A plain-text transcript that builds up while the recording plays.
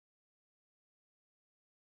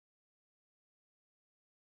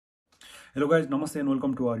Hello guys नमस्ते and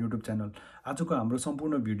welcome to our YouTube channel. आजको हाम्रो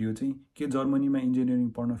सम्पूर्ण भिडियो चाहिँ के जर्मनीमा इन्जिनियरिङ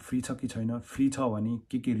पढ्न फ्री छ कि छैन, फ्री छ भने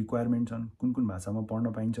के रिक्वायरमेन्ट छन्, कुन कुन भाषामा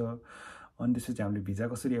पढ्न पाइन्छ, अनि त्यसपछि हामीले भिजा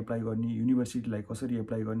कसरी एप्लाई गर्ने, युनिभर्सिटीलाई कसरी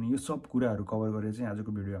एप्लाई गर्ने, यो सब कुराहरू कभर गरेर चाहिँ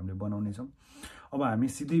आजको भिडियो हामीले बनाउनेछौँ। अब हामी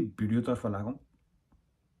सिधै भिडियोतर्फ लागौँ।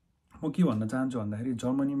 म के भन्न चाहन्छु भन्दाखेरि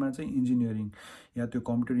जर्मनीमा चाहिँ इन्जिनियरिङ या त्यो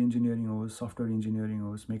कम्प्युटर इन्जिनियरिङ होस्, सफ्टवेयर इन्जिनियरिङ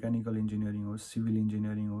होस्, मेकानिकल इन्जिनियरिङ होस्, सिभिल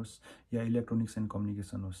इन्जिनियरिङ होस् या इलेक्ट्रोनिक्स एन्ड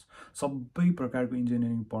कम्युनिकेसन होस्, सबै प्रकारको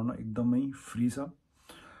इन्जिनियरिङ पढ्न एकदमै फ्री छ।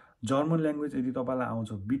 जर्मन ल्याङ्ग्वेज यदि तपाईँलाई आउँछ,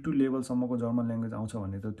 B2 लेभलसम्मको जर्मन ल्याङ्ग्वेज आउँछ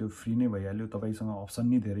भने त त्यो फ्री नै भइहाल्यो। तपाईँसँग अप्सन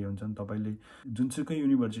नै धेरै हुन्छन्। तपाईँले जुनसुकै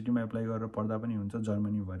युनिभर्सिटीमा एप्लाई गरेर पढ्दा पनि हुन्छ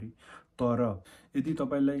जर्मनीभरि। तर यदि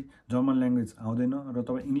तपाईँलाई जर्मन ल्याङ्ग्वेज आउँदैन र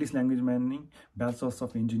तपाईँ इङ्ग्लिस ल्याङ्ग्वेजमा नै ब्याचलर्स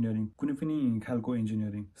अफ इन्जिनियरिङ, कुनै पनि खालको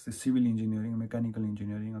engineering, civil engineering, mechanical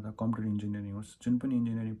engineering अथवा कम्प्युटर इन्जिनियरिङ होस्, जुन पनि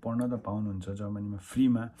इन्जिनियरिङ पढ्न त पाउनुहुन्छ जर्मनीमा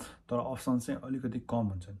फ्रीमा, तर अप्सन चाहिँ अलिकति कम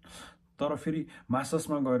हुन्छन्। तर फेरि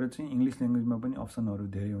मास्टर्समा गएर चाहिँ इङ्ग्लिस ल्याङ्ग्वेजमा पनि अप्सनहरू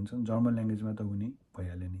धेरै हुन्छन्, जर्मन ल्याङ्ग्वेजमा त हुने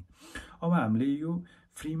भइहाल्यो नि। अब हामीले यो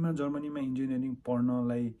फ्रीमा जर्मनीमा इन्जिनियरिङ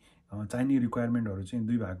पढ्नलाई चाहिने रिक्वायरमेन्टहरू चाहिँ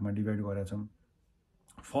दुई भागमा डिभाइड गरेका छौँ।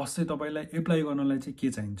 फर्स्ट चाहिँ तपाईँलाई एप्लाई गर्नलाई चाहिँ के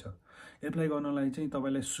चाहिन्छ। एप्लाई गर्नलाई चाहिँ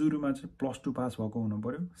तपाईँलाई सुरुमा चाहिँ +2 पास भएको हुनु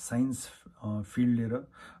पऱ्यो, साइन्स फिल्ड लिएर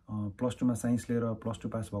 +2मा साइन्स लिएर +2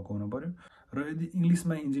 पास भएको हुनु पऱ्यो। र यदि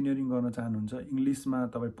इङ्ग्लिसमा इन्जिनियरिङ गर्न चाहनुहुन्छ, इङ्ग्लिसमा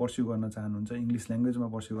तपाईँ पर्स्यु गर्न चाहनुहुन्छ, इङ्ग्लिस ल्याङ्ग्वेजमा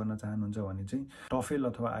पर्स्यु गर्न चाहनुहुन्छ भने चाहिँ टफेल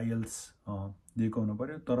अथवा आइएल्स दिएको हुनु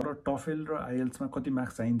पऱ्यो। तर टफेल र आइएल्समा कति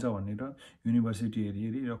मार्क्स चाहिन्छ भनेर युनिभर्सिटी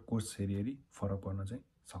हेरी र कोर्स हेरी फरक पर्न चाहिँ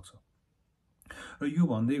सक्छ। र यो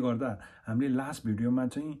भन्दै गर्दा हामीले लास्ट भिडियोमा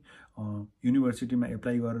चाहिँ युनिभर्सिटीमा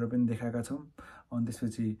एप्लाई गरेर पनि देखाएका छौँ। अनि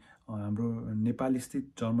त्यसपछि हाम्रो नेपाल स्थित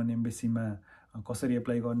जर्मन एम्बेसीमा कसरी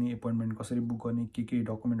एप्लाई गर्ने, एपोइन्टमेन्ट कसरी बुक गर्ने, के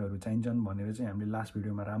डकुमेन्टहरू चाहिन्छन् भनेर चाहिँ हामीले लास्ट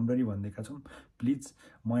भिडियोमा राम्ररी भनिदिएका छौँ। प्लिज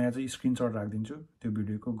म यहाँ चाहिँ स्क्रिनसट राखिदिन्छु, त्यो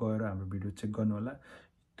भिडियोको गएर हाम्रो भिडियो चेक गर्नु होला।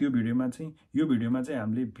 यो भिडियोमा चाहिँ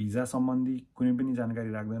हामीले भिजा सम्बन्धी कुनै पनि जानकारी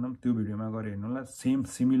राख्दैनौँ। त्यो भिडियोमा गएर हेर्नु होला।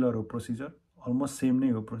 सिमिलर हो प्रोसिजर, अलमोस्ट सेम नै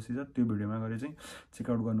हो प्रोसिजर। त्यो भिडियोमा गएर चाहिँ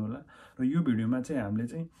चेकआउट गर्नु होला। र यो भिडियोमा चाहिँ हामीले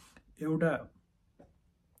चाहिँ एउटा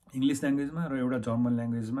इङ्ग्लिस ल्याङ्ग्वेजमा र एउटा जर्मन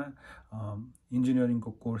ल्याङ्ग्वेजमा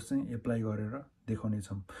इन्जिनियरिङको कोर्स चाहिँ एप्लाई गरेर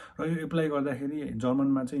देखाउनेछौँ। र यो एप्लाई गर्दाखेरि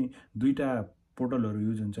जर्मनमा चाहिँ दुईवटा पोर्टलहरू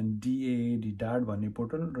युज हुन्छन्, DAAD डाट भन्ने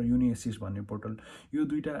पोर्टल र युनिएसिस्ट भन्ने पोर्टल। यो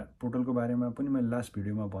दुईवटा पोर्टलको बारेमा पनि मैले लास्ट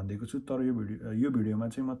भिडियोमा भनिदिएको छु, तर यो भिडियोमा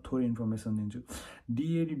चाहिँ म थोरै इन्फर्मेसन दिन्छु।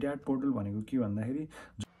 DAAD डाट पोर्टल भनेको के भन्दाखेरि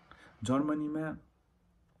जर्मनीमा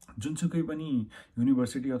जुनसुकै पनि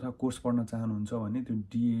युनिभर्सिटी अथवा कोर्स पढ्न चाहनुहुन्छ भने त्यो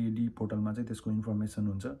DAAD पोर्टलमा चाहिँ त्यसको इन्फर्मेसन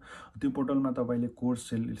हुन्छ। त्यो पोर्टलमा तपाईँले कोर्स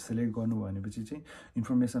सेलेक्ट गर्नु भनेपछि चाहिँ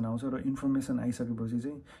इन्फर्मेसन आउँछ, र इन्फर्मेसन आइसकेपछि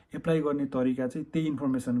चाहिँ एप्लाई गर्ने तरिका चाहिँ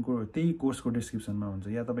त्यही कोर्सको डिस्क्रिप्सनमा हुन्छ।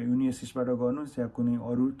 या तपाईँ युनिएसिस्टबाट गर्नुहोस् या कुनै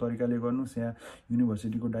अरू तरिकाले गर्नुहोस् या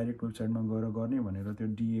युनिभर्सिटीको डाइरेक्ट वेबसाइटमा गएर गर्ने भनेर त्यो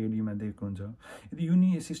DAADमा दिएको हुन्छ। यदि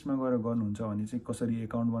युनिएसिस्टमा गएर गर्नुहुन्छ भने चाहिँ कसरी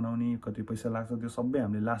एकाउन्ट बनाउने, कति पैसा लाग्छ, त्यो सबै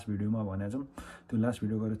हामीले लास्ट भिडियोमा भनेका छौँ। त्यो लास्ट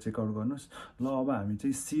भिडियो गएर चेकआउट गर्नुहोस्। ल अब हामी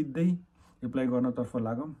चाहिँ सिधै एप्लाई गर्नतर्फ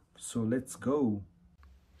लागौँ। So let's go.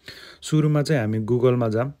 सुरुमा चाहिँ हामी गुगलमा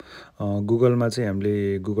जाऊँ। गुगलमा चाहिँ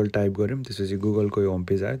हामीले गुगल टाइप गऱ्यौँ, त्यसपछि गुगलको यो होम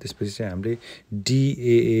पेज आयो। त्यसपछि चाहिँ हामीले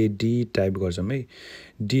DAAD टाइप गर्छौँ है।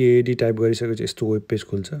 DAAD टाइप गरिसकेपछि यस्तो वेब पेज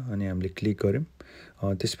खुल्छ, अनि हामीले क्लिक गऱ्यौँ।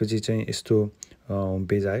 त्यसपछि चाहिँ यस्तो होम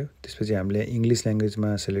पेज आयो। त्यसपछि हामीले इङ्ग्लिस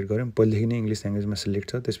ल्याङ्ग्वेजमा सेलेक्ट गऱ्यौँ। पहिलेदेखि नै इङ्ग्लिस ल्याङ्ग्वेजमा सेलेक्ट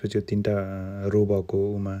छ। त्यसपछि यो 3टा रो भएको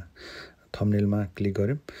थम्बनेलमा क्लिक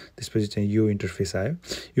गऱ्यौँ। त्यसपछि चाहिँ यो इन्टरफेस आयो।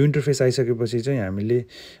 यो इन्टरफेस आइसकेपछि चाहिँ हामीले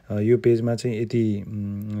यो पेजमा चाहिँ यति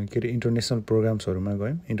इन्टरनेसनल प्रोग्राम्सहरूमा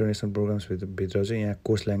गयौँ। इन्टरनेसनल प्रोग्राम्सभित्र चाहिँ यहाँ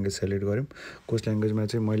कोर्स ल्याङ्ग्वेज सेलेक्ट गऱ्यौँ। कोर्स ल्याङ्ग्वेजमा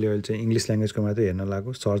चाहिँ मैले अहिले चाहिँ इङ्ग्लिस ल्याङ्ग्वेजको मात्रै हेर्न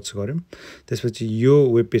लाग्यो, सर्च गऱ्यौँ। त्यसपछि यो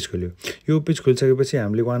वेब पेज खोल्यो। यो पेज खोलिसकेपछि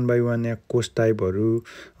हामीले 1 बाई 1 यहाँ कोर्स टाइपहरू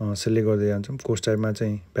सेलेक्ट गर्दै जान्छौँ। कोर्स टाइपमा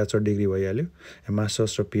चाहिँ ब्याचलर डिग्री भइहाल्यो,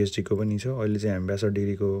 मास्टर्स र PhDको पनि छ। अहिले चाहिँ हामी ब्याचलर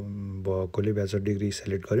डिग्रीको भएकोले ब्याचलर डिग्री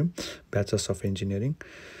सेलेक्ट गऱ्यौँ, ब्याचलर्स अफ इन्जिनियरिङ।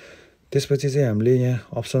 त्यसपछि चाहिँ हामीले यहाँ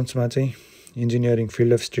अप्सन्समा चाहिँ इन्जिनियरिङ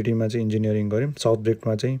फिल्ड अफ स्टडीमा चाहिँ इन्जिनियरिङ गऱ्यौँ।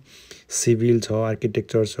 सब्जेक्टमा चाहिँ सिभिल छ,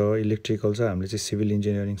 आर्किटेक्चर छ, इलेक्ट्रिकल छ। हामीले चाहिँ सिभिल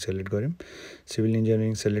इन्जिनियरिङ सेलेक्ट गऱ्यौँ। सिभिल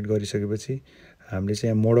इन्जिनियरिङ सेलेक्ट गरिसकेपछि हामीले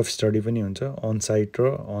चाहिँ यहाँ मोड अफ स्टडी पनि हुन्छ, अनसाइट र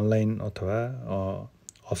अनलाइन अथवा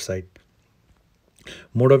अफसाइट।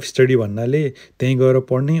 मोड अफ स्टडी भन्नाले त्यहीँ गएर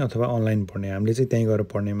पढ्ने अथवा अनलाइन पढ्ने। हामीले चाहिँ त्यहीँ गएर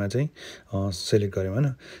पढ्नेमा चाहिँ सेलेक्ट गऱ्यौँ होइन।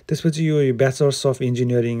 त्यसपछि यो ब्याचलर्स अफ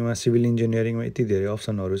इन्जिनियरिङमा, सिभिल इन्जिनियरिङमा यति धेरै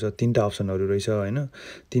अप्सनहरू छ, 3टा अप्सनहरू रहेछ होइन।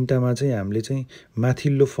 3टामा चाहिँ हामीले चाहिँ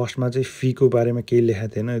माथिल्लो फर्स्टमा चाहिँ फीको बारेमा केही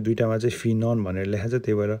लेखाएको थिएन, 2टामा चाहिँ फी नन भनेर लेखाएको छ।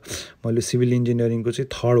 त्यही भएर मैले सिभिल इन्जिनियरिङको चाहिँ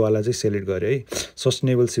थर्डवाला चाहिँ सेलेक्ट गरेँ है।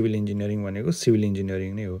 सस्टेनेबल सिभिल इन्जिनियरिङ भनेको सिभिल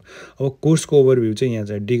इन्जिनियरिङ नै हो। अब कोर्सको ओभरभ्यू चाहिँ यहाँ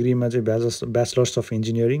चाहिँ डिग्रीमा चाहिँ bachelors of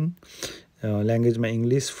engineering ल्याङ्ग्वेजमा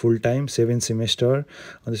English full time 7 semester,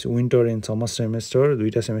 अनि त्यसपछि winter and summer semester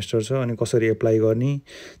 2टा semester छ। अनि कसरी एप्लाई गर्ने,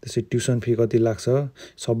 त्यसपछि ट्युसन फी कति लाग्छ,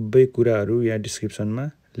 सबै कुराहरू यहाँ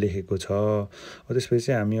डिस्क्रिप्सनमा लेखेको छ। त्यसपछि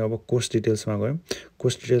चाहिँ हामी अब कोर्स डिटेल्समा गयौँ।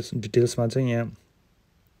 कोर्स डिटेल्समा चाहिँ यहाँ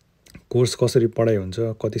कोर्स कसरी पढाइ हुन्छ,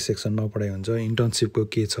 कति सेक्सनमा पढाइ हुन्छ, इन्टर्नसिपको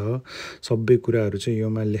के छ, सबै कुराहरू चाहिँ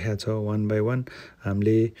योमा लेखा छ। 1 बाई 1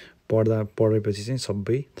 हामीले पढेपछि चाहिँ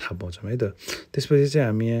सबै थाहा पाउँछौँ है त। त्यसपछि चाहिँ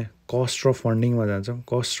हामी यहाँ कस्ट र फन्डिङमा जान्छौँ।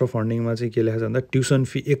 कस्ट र फन्डिङमा चाहिँ के लेखा छ भन्दा ट्युसन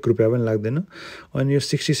फी 1 रुपियाँ पनि लाग्दैन। अनि यो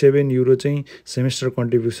 67 युरो चाहिँ सेमेस्टर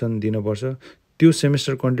कन्ट्रिब्युसन दिनुपर्छ। त्यो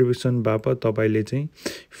सेमेस्टर कन्ट्रिब्युसन बापत तपाईँले चाहिँ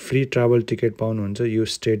फ्री ट्राभल टिकट पाउनुहुन्छ यो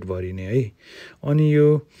स्टेटभरि नै है। अनि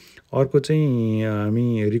यो अर्को चाहिँ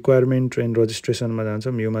हामी रिक्वायरमेन्ट एन्ड रजिस्ट्रेसनमा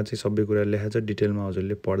जान्छौँ। योमा चाहिँ सबै कुरा लेखा छ, डिटेलमा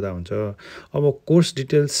हजुरले पढ्दा हुन्छ। अब कोर्स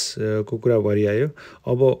डिटेल्सको कुरा भरिआयो।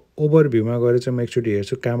 अब ओभरभ्यूमा गएर चाहिँ म एकचोटि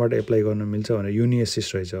हेर्छु कहाँबाट एप्लाई गर्न मिल्छ भनेर।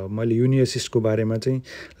 युनिएसिस्ट रहेछ। मैले युनिएसिस्टको बारेमा चाहिँ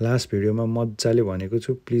लास्ट भिडियोमा मजाले भनेको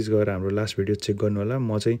छु, प्लिज गएर हाम्रो लास्ट भिडियो चेक गर्नु होला।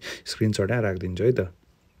 म चाहिँ स्क्रिनसट यहाँ राखिदिन्छु है त।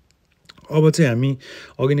 अब चाहिँ हामी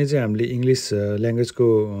अघि नै चाहिँ हामीले इङ्ग्लिस ल्याङ्ग्वेजको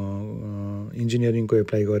इन्जिनियरिङको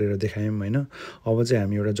एप्लाई गरेर देखायौँ होइन। अब चाहिँ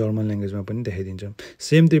हामी एउटा जर्मन ल्याङ्ग्वेजमा पनि देखाइदिन्छौँ।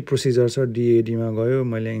 सेम त्यही प्रोसिजर छ। डिएडीमा गयो,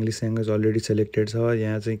 मैले इङ्ग्लिस ल्याङ्ग्वेज अलरेडी सेलेक्टेड छ,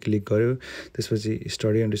 यहाँ चाहिँ क्लिक गऱ्यो। त्यसपछि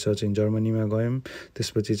स्टडी एन्ड रिसर्च इन जर्मनीमा गयौँ।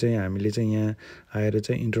 त्यसपछि चाहिँ हामीले चाहिँ यहाँ आएर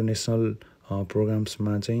चाहिँ इन्टरनेसनल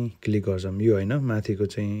प्रोग्राम्समा चाहिँ क्लिक गर्छौँ। यो होइन, माथिको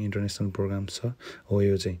चाहिँ इन्टरनेसनल प्रोग्राम्स छ हो,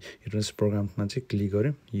 यो चाहिँ इन्टरनेसनल प्रोग्राममा चाहिँ क्लिक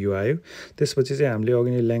गऱ्यौँ, यो आयो। त्यसपछि चाहिँ हामीले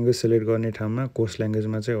अघि नै ल्याङ्ग्वेज सेलेक्ट गर्ने ठाउँमा कोर्स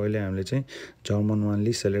ल्याङ्ग्वेजमा चाहिँ अहिले हामीले चाहिँ जर्मन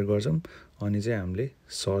वानली सेलेक्ट गर्छौँ। अनि चाहिँ हामीले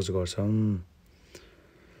सर्च गर्छौँ।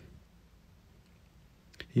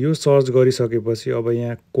 यो सर्च गरिसकेपछि अब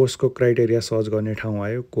यहाँ कोर्सको क्राइटेरिया सर्च गर्ने ठाउँ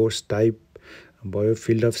आयो। कोर्स टाइप भयो,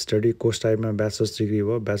 फिल्ड अफ स्टडी, कोर्स टाइपमा ब्याचलर्स डिग्री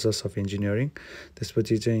भयो, ब्याचलर्स अफ इन्जिनियरिङ।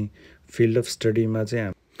 त्यसपछि चाहिँ फिल्ड अफ स्टडीमा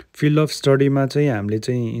चाहिँ हामीले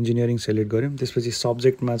चाहिँ इन्जिनियरिङ सेलेक्ट गऱ्यौँ। त्यसपछि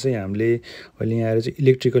सब्जेक्टमा चाहिँ हामीले अहिले यहाँ आएर चाहिँ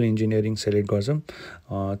इलेक्ट्रिकल इन्जिनियरिङ सेलेक्ट गर्छौँ।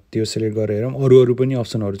 त्यो सेलेक्ट गरेर अरू पनि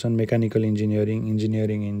अप्सनहरू छन्, mechanical engineering,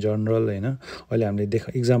 engineering in general होइन। अहिले हामीले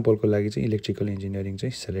इक्जाम्पलको लागि चाहिँ इलेक्ट्रिकल इन्जिनियरिङ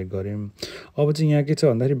चाहिँ सेलेक्ट गऱ्यौँ। अब चाहिँ यहाँ के छ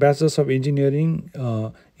भन्दाखेरि bachelors of engineering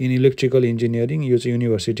in electrical engineering, यो चाहिँ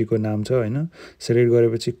युनिभर्सिटीको नाम छ होइन। सेलेक्ट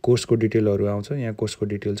गरेपछि कोर्सको डिटेलहरू आउँछ। यहाँ कोर्सको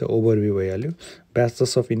डिटेल चाहिँ ओभरभ्यू भइहाल्यो।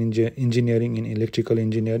 Bachelors of engineering in electrical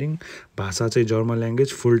engineering, भाषा चाहिँ जर्मन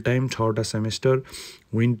ल्याङ्ग्वेज, फुल टाइम 6वटा सेमेस्टर,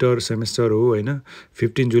 विन्टर सेमेस्टर हो होइन।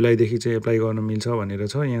 15 जुलाईदेखि चाहिँ एप्लाई गर्न मिल्छ भनेर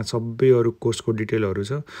छ। यहाँ सबै अरू कोर्सको डिटेलहरू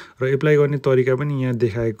छ र एप्लाई गर्ने तरिका पनि यहाँ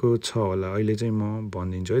देखाएको छ होला। अहिले चाहिँ म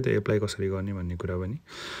भनिदिन्छु है त एप्लाई कसरी गर्ने भन्ने कुरा पनि।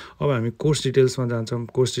 अब हामी कोर्स डिटेल्समा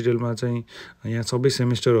जान्छौँ। कोर्स डिटेलमा चाहिँ यहाँ सबै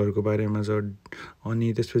सेमेस्टरहरूको बारेमा छ।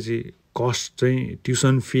 अनि त्यसपछि कस्ट चाहिँ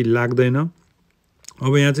ट्युसन फी लाग्दैन।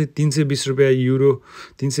 अब यहाँ चाहिँ 320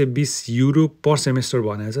 युरो पर सेमेस्टर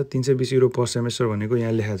भनेको छ। 320 युरो पर सेमेस्टर भनेको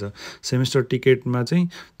यहाँ लेखा छ। सेमेस्टर टिकटमा चाहिँ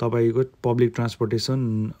तपाईँको पब्लिक ट्रान्सपोर्टेसन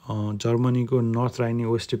जर्मनीको नर्थ राइन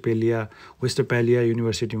वेस्टफालिया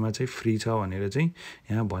युनिभर्सिटीमा चाहिँ फ्री छ भनेर चाहिँ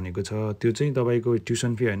यहाँ भनेको छ। त्यो चाहिँ तपाईँको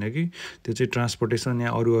ट्युसन फी होइन कि, त्यो चाहिँ ट्रान्सपोर्टेसन या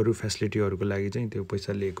अरू फेसिलिटीहरूको लागि चाहिँ त्यो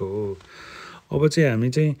पैसा लिएको हो। अब चाहिँ हामी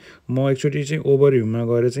चाहिँ म एकचोटि चाहिँ ओभरभ्यूमा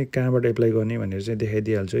गएर चाहिँ कहाँबाट एप्लाई गर्ने भनेर चाहिँ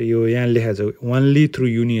देखाइदिइहाल्छु। यो यहाँ लेखा छ ओन्ली थ्रु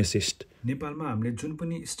युनिएसिस्ट। नेपालमा हामीले जुन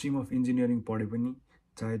पनि स्ट्रिम अफ इन्जिनियरिङ पढे पनि,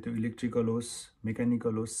 चाहे त्यो इलेक्ट्रिकल होस्,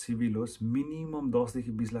 मेकानिकल होस्, सिभिल होस्, मिनिमम 10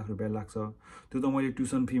 देखि 20 लाख रुपियाँ लाग्छ। त्यो त मैले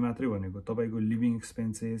ट्युसन फी मात्रै भनेको। तपाईँको लिभिङ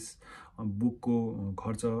एक्सपेन्सेस, बुकको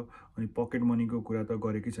खर्च अनि पकेट मनीको कुरा त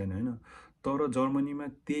गरेकै छैन होइन। तर जर्मनीमा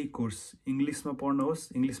त्यही कोर्स इङ्ग्लिसमा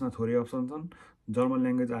पढ्नुहोस्, इङ्ग्लिसमा थोरै अप्सन छन्, जर्मन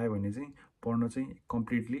ल्याङ्ग्वेज आयो भने चाहिँ पढ्न चाहिँ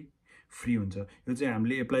कम्प्लिटली फ्री हुन्छ। यो चाहिँ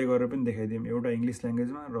हामीले एप्लाई गरेर पनि देखाइदियौँ, एउटा इङ्ग्लिस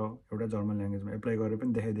ल्याङ्ग्वेजमा र एउटा जर्मन ल्याङ्ग्वेजमा एप्लाई गरेर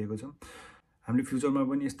पनि देखाइदिएको छौँ। हामीले फ्युचरमा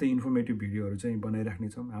पनि यस्तै इन्फर्मेटिभ भिडियोहरू चाहिँ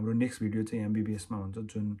बनाइराख्नेछौँ। हाम्रो नेक्स्ट भिडियो चाहिँ एमबिबिएसमा हुन्छ,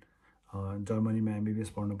 जुन जर्मनीमा एमबिबिएस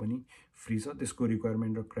पढ्न पनि फ्री छ। त्यसको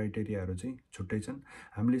रिक्वायरमेन्ट र क्राइटेरियाहरू चाहिँ छुट्टै छन्।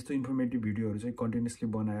 हामीले यस्तो इन्फर्मेटिभ भिडियोहरू चाहिँ कन्टिन्युसली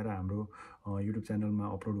बनाएर हाम्रो युट्युब च्यानलमा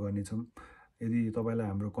अपलोड गर्नेछौँ। यदि तपाईँलाई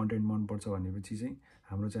हाम्रो कन्टेन्ट मनपर्छ भनेपछि चाहिँ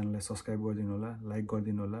हाम्रो च्यानललाई सब्सक्राइब गरिदिनु होला, लाइक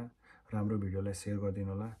गरिदिनु होला र हाम्रो भिडियोलाई सेयर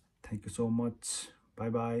गरिदिनु होला। Thank you so much. By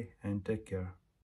by and take care.